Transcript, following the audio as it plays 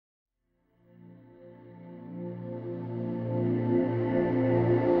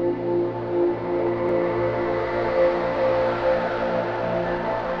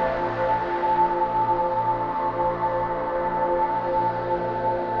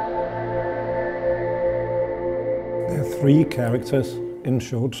three characters in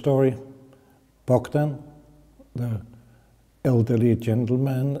short story. Bogdan, the elderly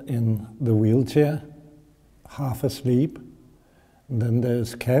gentleman in the wheelchair, half asleep. And then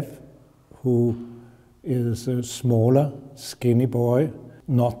there's Kev, who is a smaller, skinny boy,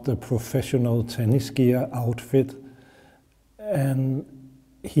 not the professional tennis skier outfit. And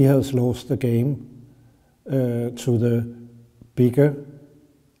he has lost the game to the bigger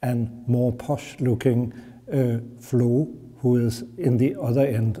and more posh-looking Flo, who is in the other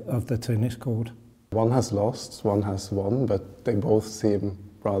end of the tennis court. One has lost, one has won, but they both seem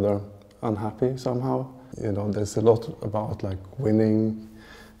rather unhappy somehow. You know, there's a lot about like winning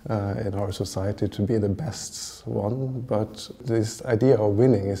in our society, to be the best one, but this idea of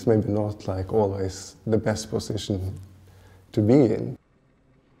winning is maybe not like always the best position to be in.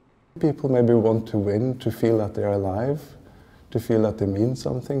 People maybe want to win, to feel that they're alive, to feel that they mean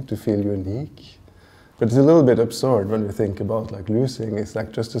something, to feel unique. But it's a little bit absurd when you think about like losing. It's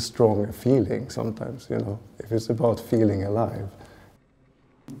like just a stronger feeling sometimes, you know, if it's about feeling alive.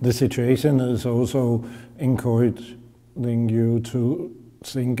 The situation is also encouraging you to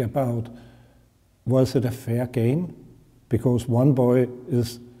think about, was it a fair game? Because one boy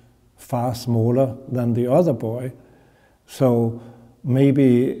is far smaller than the other boy. So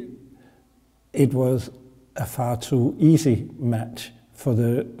maybe it was a far too easy match for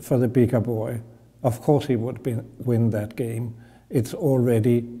the bigger boy. Of course he would win that game. It's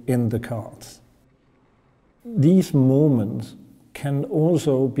already in the cards. These moments can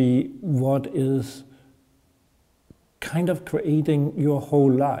also be what is kind of creating your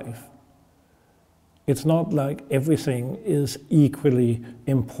whole life. It's not like everything is equally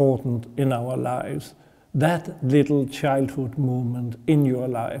important in our lives. That little childhood moment in your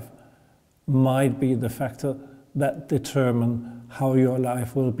life might be the factor that determine how your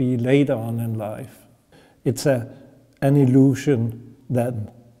life will be later on in life. It's an illusion that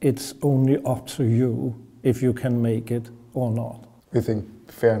it's only up to you if you can make it or not. We think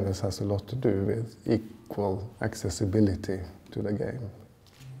fairness has a lot to do with equal accessibility to the game.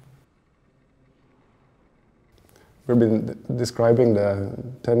 We've been describing the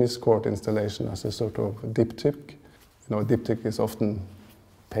tennis court installation as a sort of diptych. You know, diptych is often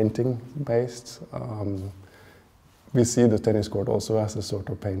painting based. We see the tennis court also as a sort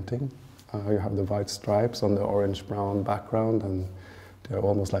of painting. You have the white stripes on the orange-brown background, and they're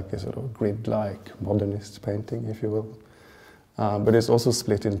almost like a sort of grid-like modernist painting, if you will. But it's also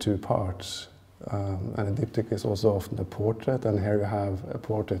split in two parts. And a diptych is also often a portrait, and here you have a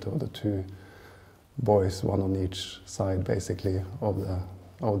portrait of the two boys, one on each side, basically, of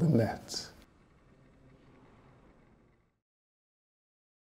the net.